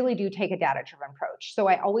really do take a data-driven approach. So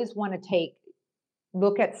I always want to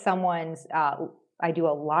look at someone's. I do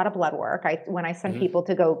a lot of blood work. When I send Mhm. people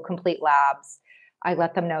to go complete labs, I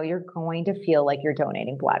let them know you're going to feel like you're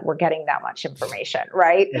donating blood. We're getting that much information,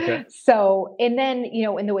 right? Okay. So, and then,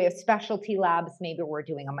 in the way of specialty labs, maybe we're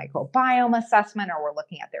doing a microbiome assessment or we're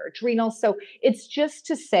looking at their adrenals. So it's just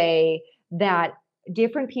to say that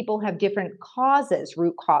different people have different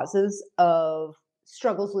root causes of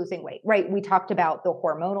struggles losing weight, right? We talked about the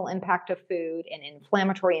hormonal impact of food and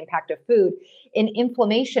inflammatory impact of food. In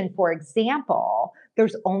inflammation, for example,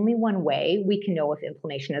 there's only one way we can know if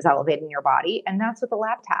inflammation is elevated in your body, and that's with a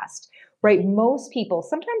lab test, right?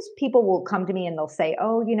 Sometimes people will come to me and they'll say,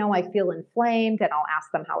 oh, I feel inflamed, and I'll ask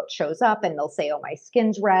them how it shows up, and they'll say, oh, my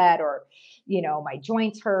skin's red, or, my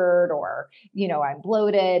joints hurt, or, I'm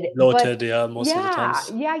bloated. But Bloated, yeah, most of the yeah,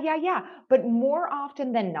 times. yeah, yeah, yeah. But more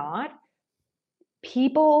often than not,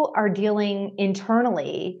 people are dealing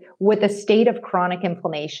internally with a state of chronic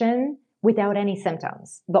inflammation without any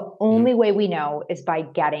symptoms. The Mhm. only way we know is by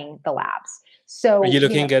getting the labs. Are So, you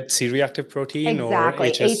looking at C-reactive protein or exactly.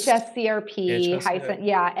 HS? HSCRP, HS, yeah.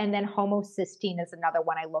 yeah. And then homocysteine is another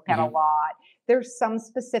one I look at a Mhm. lot. There's some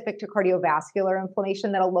specific to cardiovascular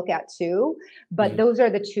inflammation that I'll look at too, but Mhm. those are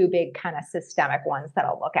the two big kind of systemic ones that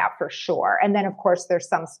I'll look at for sure. And then, of course, there's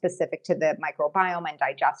some specific to the microbiome and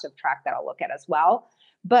digestive tract that I'll look at as well.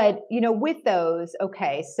 But, with those,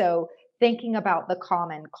 okay, so thinking about the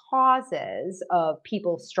common causes of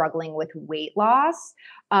people struggling with weight loss,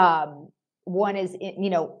 one is,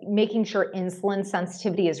 making sure insulin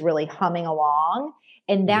sensitivity is really humming along.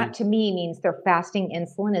 And that to me means their fasting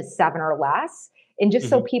insulin is 7 or less. And just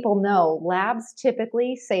so people know, labs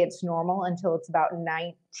typically say it's normal until it's about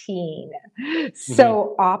 19.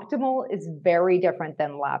 So optimal is very different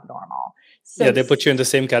than lab normal. So Yeah, they put you in the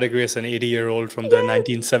same category as an 80-year-old from the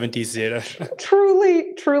 1970s data.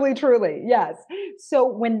 truly, truly, truly. Yes. So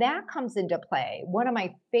when that comes into play, one of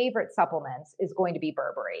my favorite supplements is going to be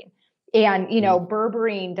berberine. And,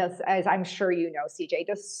 berberine does, as I'm sure you know, CJ,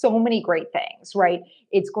 does so many great things, right?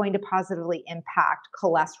 It's going to positively impact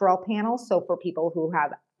cholesterol panels. So for people who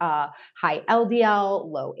have high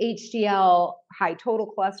LDL, low HDL, high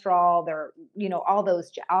total cholesterol, they're, all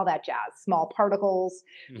that jazz, small particles,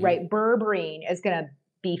 right? Berberine is going to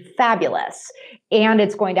be fabulous. And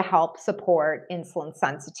it's going to help support insulin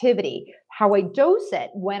sensitivity. How I dose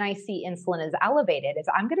it when I see insulin is elevated is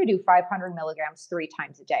I'm going to do 500 milligrams 3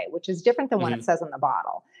 times a day, which is different than what it says on the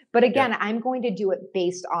bottle. But again, I'm going to do it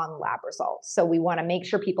based on lab results. So we want to make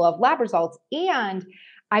sure people have lab results. And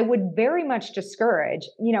I would very much discourage,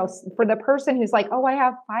 for the person who's like, oh, I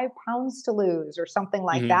have 5 pounds to lose or something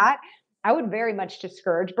like that. I would very much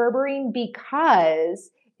discourage berberine,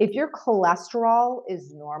 because if your cholesterol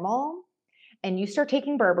is normal and you start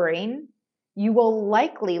taking berberine, you will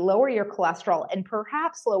likely lower your cholesterol and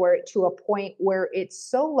perhaps lower it to a point where it's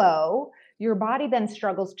so low, your body then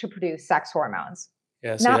struggles to produce sex hormones.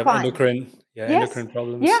 Yeah, so you have endocrine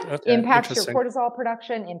problems. Yeah, Okay, impacts your interesting. cortisol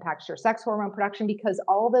production, impacts your sex hormone production, because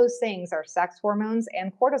all those things are sex hormones,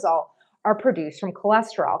 and cortisol are produced from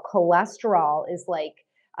cholesterol. Cholesterol is like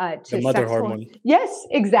to The mother sex hormone. Yes,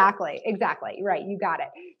 exactly. Right. You got it.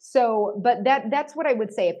 So, but that's what I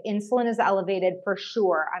would say. If insulin is elevated, for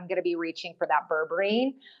sure, I'm going to be reaching for that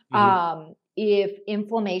berberine. If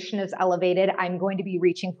inflammation is elevated, I'm going to be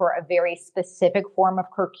reaching for a very specific form of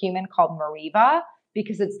curcumin called Mariva,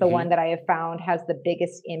 because it's the one that I have found has the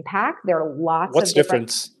biggest impact. There are lots What's of different.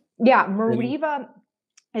 difference? Yeah, Mariva.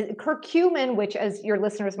 Curcumin, which, as your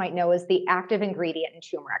listeners might know, is the active ingredient in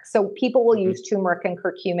turmeric. So people will use turmeric and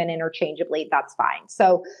curcumin interchangeably. That's fine.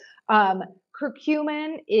 So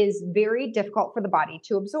curcumin is very difficult for the body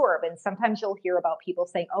to absorb. And sometimes you'll hear about people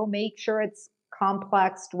saying, oh, make sure it's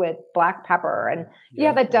complexed with black pepper. And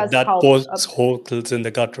that does that help. pulls holes in the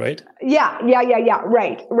gut, right? Yeah.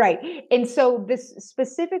 Right. And so this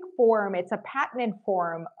specific form, it's a patented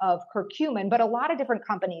form of curcumin, but a lot of different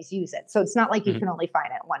companies use it. So it's not like you can only find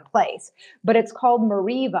it in one place, but it's called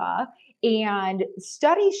Mariva. And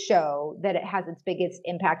studies show that it has its biggest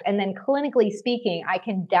impact. And then clinically speaking, I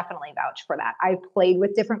can definitely vouch for that. I've played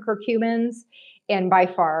with different curcumins, and by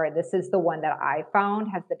far, this is the one that I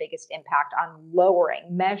found has the biggest impact on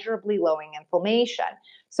measurably lowering inflammation.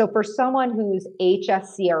 So for someone whose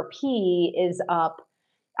HSCRP is up,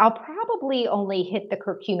 I'll probably only hit the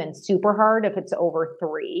curcumin super hard if it's over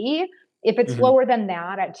 3. If it's lower than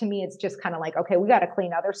that, to me, it's just kind of like, okay, we got to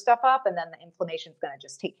clean other stuff up, and then the inflammation is going to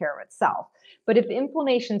just take care of itself. But if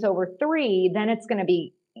inflammation's over 3, then it's going to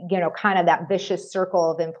be, kind of that vicious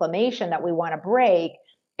circle of inflammation that we want to break.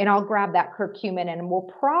 And I'll grab that curcumin, and we'll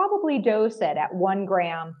probably dose it at 1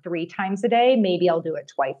 gram 3 times a day. Maybe I'll do it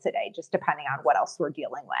twice a day, just depending on what else we're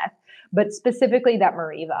dealing with. But specifically that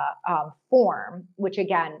Mariva form, which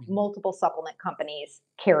again, multiple supplement companies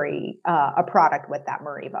carry a product with that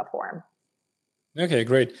Mariva form. Okay,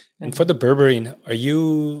 great. And for the berberine, are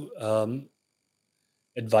you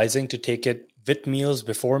advising to take it with meals,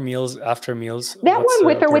 before meals, after meals? That one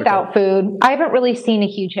with or without food. I haven't really seen a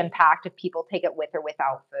huge impact if people take it with or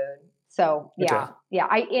without food. So yeah.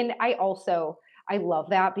 I love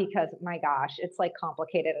that, because my gosh, it's like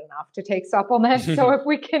complicated enough to take supplements. So if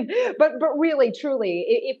we can, but really, truly,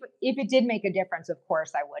 if it did make a difference, of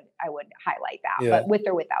course, I would highlight that. But with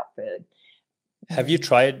or without food. Have you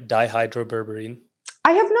tried dihydroberberine?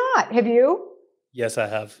 I have not. Have you? Yes, I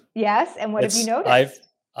have. Yes, and what have you noticed?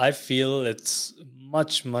 I feel it's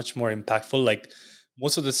much, much more impactful. Like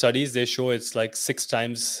most of the studies, they show it's like 6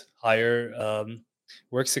 times higher,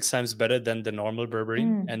 works 6 times better than the normal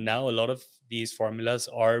berberine. And now a lot of these formulas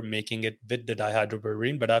are making it with the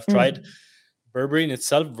dihydroberberine. But I've tried berberine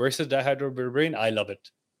itself versus dihydroberberine. I love it.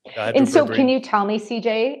 And so can you tell me,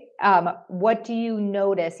 CJ, what do you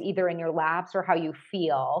notice either in your labs or how you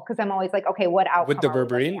feel? Because I'm always like, okay, what outcome with the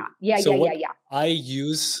berberine? Yeah.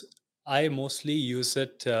 I mostly use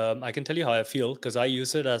it. I can tell you how I feel, because I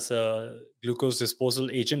use it as a glucose disposal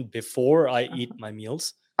agent before I eat my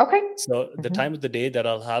meals. Okay. So the time of the day that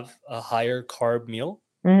I'll have a higher carb meal,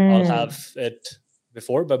 I'll have it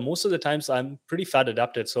before. But most of the times I'm pretty fat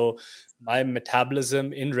adapted. So my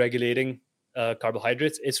metabolism in regulating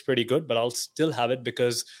carbohydrates is pretty good, but I'll still have it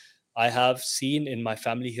because I have seen in my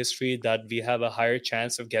family history that we have a higher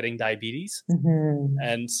chance of getting diabetes. Mhm.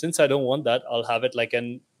 And since I don't want that, I'll have it like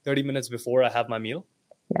in 30 minutes before I have my meal.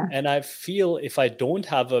 Yes. And I feel if I don't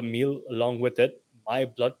have a meal along with it, my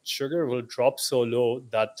blood sugar will drop so low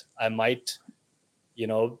that I might, you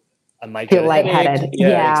know, I might get Feel a headache. lightheaded.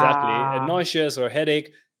 Yeah, exactly. A Yeah. nauseous or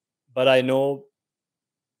headache. But I know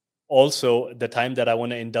also the time that I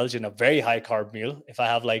want to indulge in a very high carb meal, if I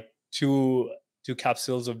have like two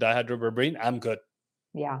capsules of dihydroberberine, I'm good.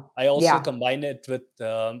 Yeah. I also Yeah. combine it with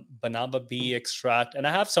banana bee extract, and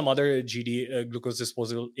I have some other glucose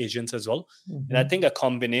disposal agents as well. And I Mhm. think a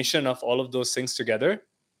combination of all of those things together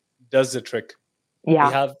does the trick. We Yeah.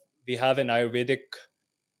 have we have an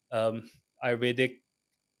um, Ayurvedic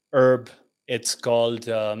herb. It's called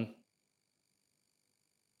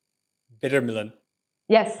bitter melon.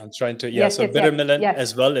 Yes. I'm trying to, yeah. Yes, So yes, bitter yes, melon yes.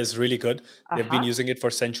 as well is really good. They've been Uh-huh. using it for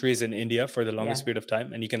centuries in India for the longest Yes. period of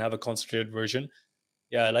time, and you can have a concentrated version.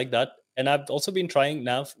 Yeah, I like that. And I've also been trying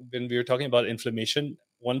now when we were talking about inflammation.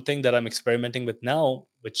 One thing that I'm experimenting with now,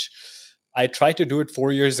 which I tried to do it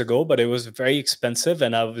 4 years ago, but it was very expensive,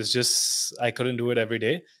 and I couldn't do it every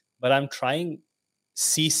day. But I'm trying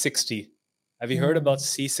C60. Have you heard about Mm.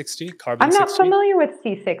 C60, carbon I'm not 60? familiar with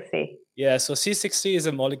C60. Yeah, so C60 is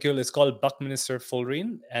a molecule. It's called Buckminster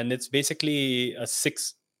fullerene, and it's basically a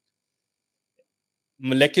six.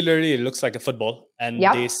 Molecularly, it looks like a football, and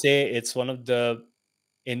they Yep. say it's one of the.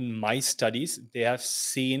 In my studies, they have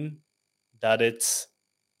seen that it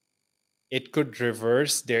could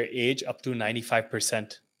reverse their age up to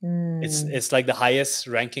 95%. Mm. It's like the highest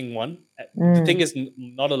ranking one. The thing Mm. is,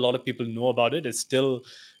 not a lot of people know about it. It's still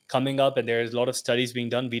coming up, and there's a lot of studies being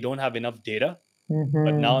done. We don't have enough data,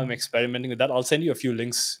 but now I'm Mhm. experimenting with that. I'll send you a few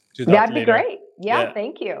links to that That'd be later. great. Yeah, Yeah,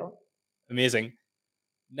 thank you. amazing.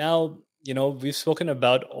 Now, we've spoken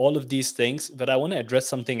about all of these things, but I want to address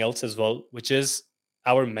something else as well, which is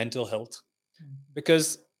our mental health.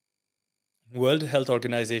 Because World Health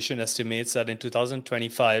Organization estimates that in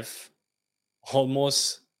 2025,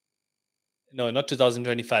 almost, no, not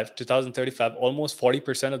 2025, 2035, almost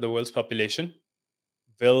 40% of the world's population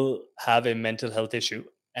will have a mental health issue.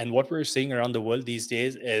 And what we're seeing around the world these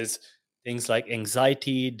days is things like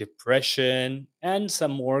anxiety, depression, and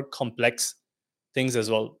some more complex things as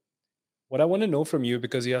well. What I want to know from you,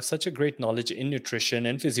 because you have such a great knowledge in nutrition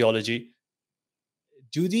and physiology,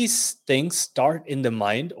 do these things start in the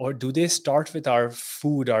mind, or do they start with our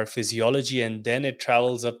food, our physiology, and then it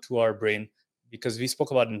travels up to our brain? Because we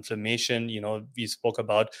spoke about inflammation, we spoke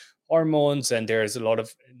about hormones, and there's a lot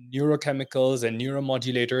of neurochemicals and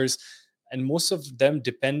neuromodulators, and most of them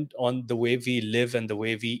depend on the way we live and the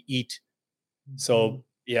way we eat. Mhm. So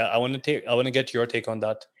yeah, I want to get your take on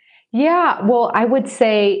that. Yeah, well, I would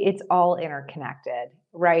say it's all interconnected,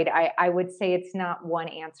 right? I would say it's not one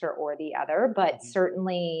answer or the other, but Mhm.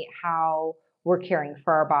 certainly how we're caring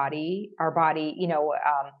for our body,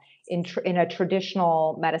 in a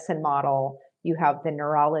traditional medicine model, you have the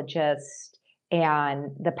neurologist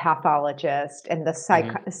and the pathologist and the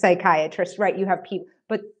Mhm. psychiatrist, right? You have people,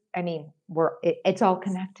 but I mean, it's all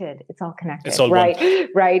connected. It's all It's connected, all one. right?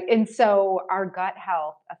 Right. And so our gut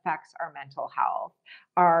health affects our mental health.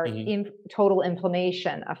 Our Mhm. total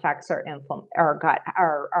inflammation affects our gut,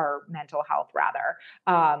 our mental health rather.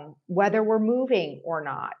 Whether we're moving or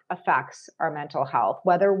not affects our mental health.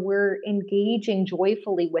 Whether we're engaging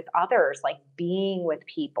joyfully with others, like being with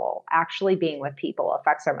people, actually being with people,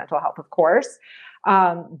 affects our mental health, of course.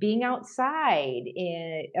 Being outside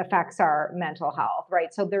affects our mental health,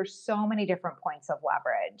 right? So there's so many different points of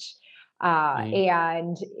leverage.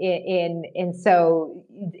 Mhm. And so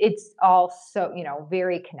it's also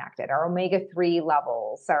very connected. Our omega-3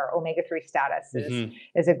 levels, our omega-3 status Mhm.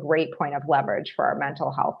 is a great point of leverage for our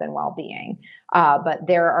mental health and well-being. But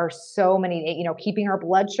there are so many, keeping our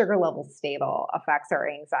blood sugar levels stable affects our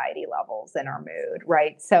anxiety levels and our mood,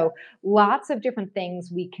 right? So lots of different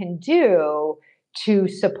things we can do to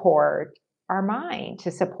support our mind,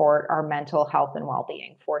 to support our mental health and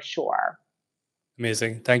well-being for sure.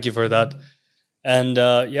 Amazing. Thank you for that. And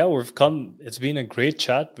yeah, it's been a great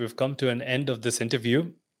chat. We've come to an end of this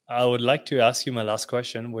interview. I would like to ask you my last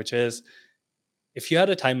question, which is, if you had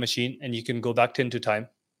a time machine and you can go back into time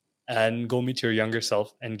and go meet your younger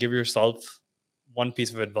self and give yourself one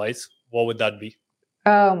piece of advice, what would that be?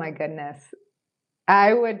 Oh my goodness.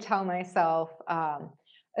 I would tell myself,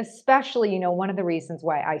 especially, one of the reasons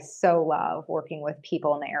why I so love working with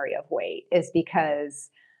people in the area of weight is because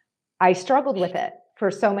I struggled with it for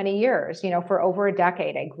so many years, for over a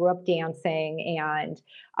decade. I grew up dancing. And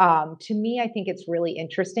to me, I think it's really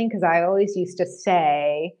interesting because I always used to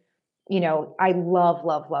say, I love,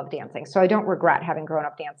 love, love dancing. So I don't regret having grown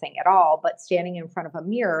up dancing at all, but standing in front of a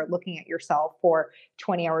mirror, looking at yourself for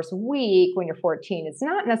 20 hours a week when you're 14 is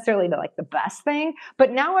not necessarily the best thing,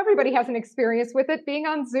 but now everybody has an experience with it being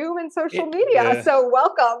on Zoom and social media. Yeah. So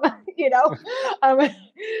welcome,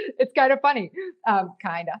 it's kind of funny,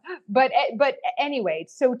 kind of, but anyway,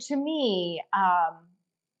 so to me,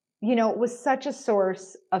 it was such a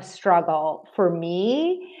source of struggle for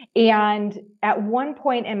me. And at one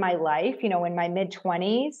point in my life, in my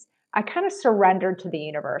mid-20s, I kind of surrendered to the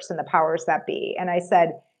universe and the powers that be. And I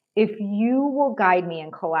said, if you will guide me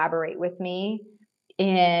and collaborate with me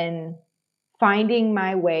in finding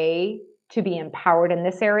my way to be empowered in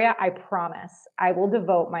this area, I promise I will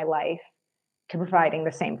devote my life to providing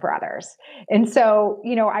the same for others. And so,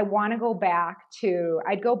 I want to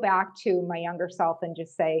I'd go back to my younger self and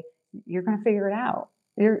just say, you're going to figure it out.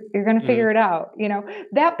 You're going to figure it out.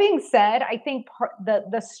 That being said, I think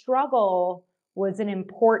the struggle was an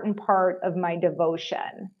important part of my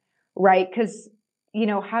devotion, right? Because,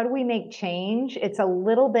 how do we make change? It's a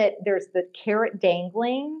little bit, there's the carrot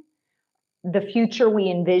dangling, the future we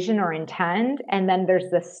envision or intend. And then there's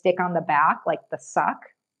the stick on the back, like the suck,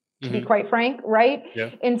 to be quite frank, right?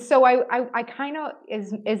 Yeah. And so I kind of,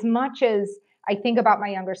 as much as I think about my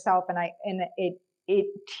younger self, and it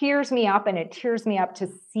tears me up, and it tears me up to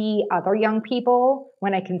see other young people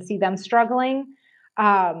when I can see them struggling.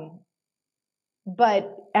 But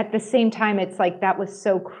at the same time, it's like that was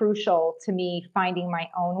so crucial to me finding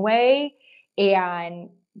my own way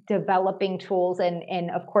and developing tools.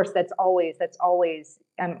 And of course, that's always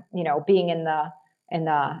being in the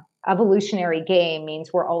evolutionary game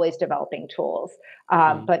means we're always developing tools,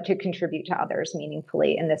 but to contribute to others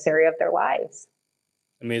meaningfully in this area of their lives.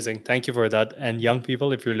 Amazing. Thank you for that. And young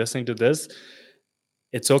people, if you're listening to this,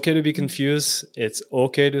 it's okay to be confused. It's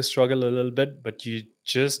okay to struggle a little bit, but you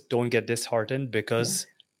just don't get disheartened, because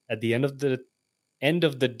at the end of the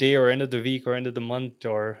day or end of the week or end of the month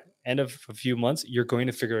or end of a few months, you're going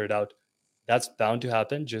to figure it out. That's bound to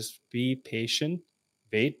happen. Just be patient,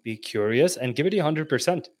 wait, be curious, and give it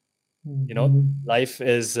 100%. Life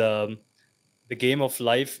is the game of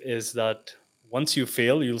life is that once you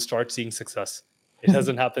fail, you'll start seeing success. It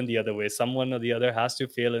doesn't happen the other way. Someone or the other has to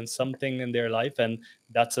fail in something in their life, and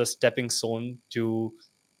that's a stepping stone to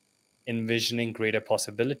envisioning greater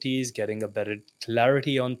possibilities, getting a better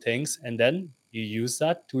clarity on things, and then you use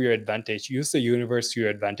that to your advantage. Use the universe to your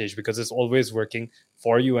advantage, because it's always working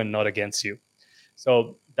for you and not against you.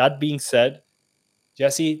 So that being said,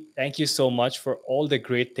 Jessie, thank you so much for all the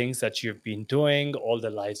great things that you've been doing, all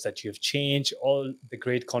the lives that you've changed, all the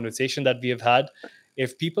great conversation that we have had.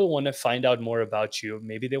 If people want to find out more about you,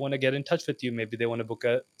 maybe they want to get in touch with you, maybe they want to book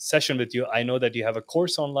a session with you. I know that you have a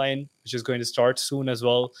course online, which is going to start soon as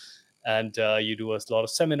well. And you do a lot of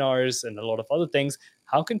seminars and a lot of other things.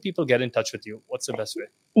 How can people get in touch with you? What's the best way?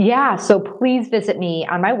 Yeah, so please visit me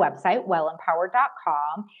on my website,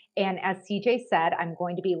 wellempowered.com. And as CJ said, I'm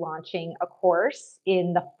going to be launching a course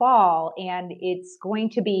in the fall, and it's going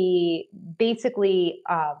to be basically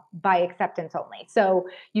by acceptance only. So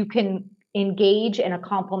you can engage in a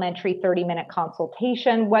complimentary 30-minute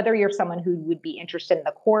consultation, whether you're someone who would be interested in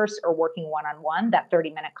the course or working one-on-one. That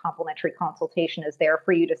 30-minute complimentary consultation is there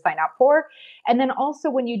for you to sign up for. And then also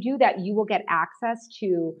when you do that, you will get access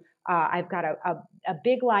to I've got a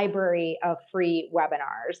big library of free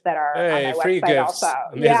webinars that are on my free website gifts. also.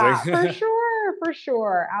 Amazing. Yeah, for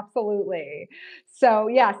sure. Absolutely. So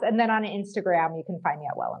yes. And then on Instagram, you can find me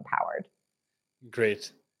at Well Empowered.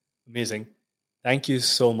 Great. Amazing. Thank you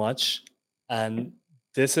so much. And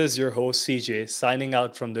this is your host, CJ, signing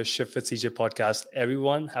out from the Shift with CJ podcast.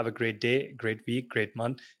 Everyone, have a great day, great week, great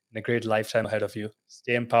month, and a great lifetime ahead of you.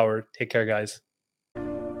 Stay empowered. Take care, guys.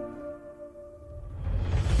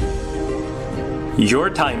 Your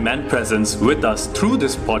time and presence with us through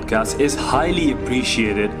this podcast is highly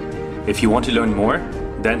appreciated. If you want to learn more,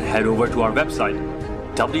 then head over to our website,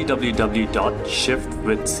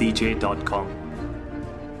 www.shiftwithcj.com.